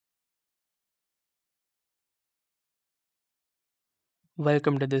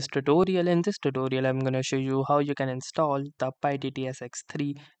Welcome to this tutorial. In this tutorial, I'm going to show you how you can install the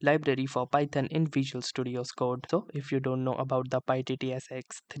pyttsx3 library for Python in Visual Studio Code. So if you don't know about the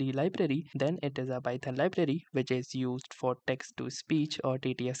pyttsx3 library, then it is a Python library which is used for text to speech or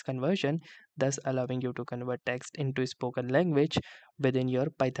TTS conversion, thus allowing you to convert text into spoken language within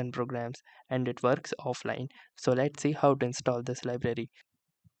your Python programs, and it works offline. So let's see how to install this library.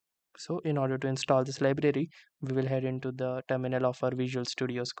 So in order to install this library, we will head into the terminal of our Visual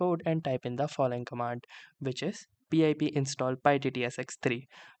Studio Code and type in the following command, which is pip install pyttsx3.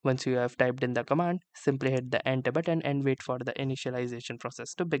 Once you have typed in the command, simply hit the enter button and wait for the initialization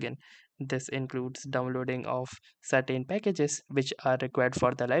process to begin. This includes downloading of certain packages which are required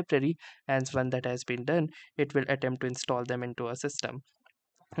for the library, and once that has been done, it will attempt to install them into a system.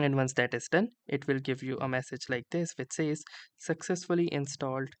 And once that is done, it will give you a message like this which says successfully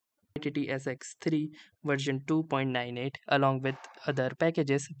installed pyttsx3 version 2.98 along with other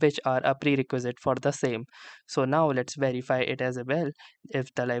packages which are a prerequisite for the same. So now let's verify it as well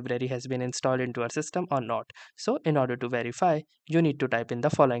if the library has been installed into our system or not. So in order to verify, you need to type in the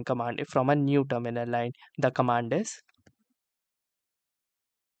following command from a new terminal line. The command is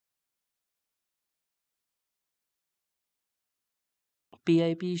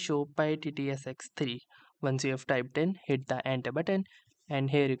pip show pyttsx3. Once you have typed in, hit the enter button, and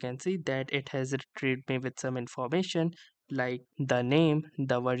here you can see that it has retrieved me with some information like the name,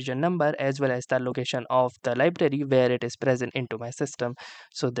 the version number, as well as the location of the library where it is present into my system.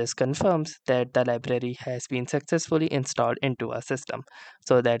 So this confirms that the library has been successfully installed into our system.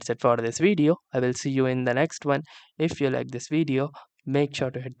 So that's it for this video. I will see you in the next one. If you like this video, make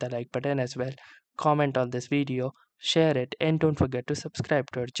sure to hit the like button as well. Comment on this video, share it, and don't forget to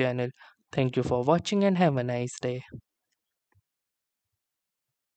subscribe to our channel. Thank you for watching and have a nice day.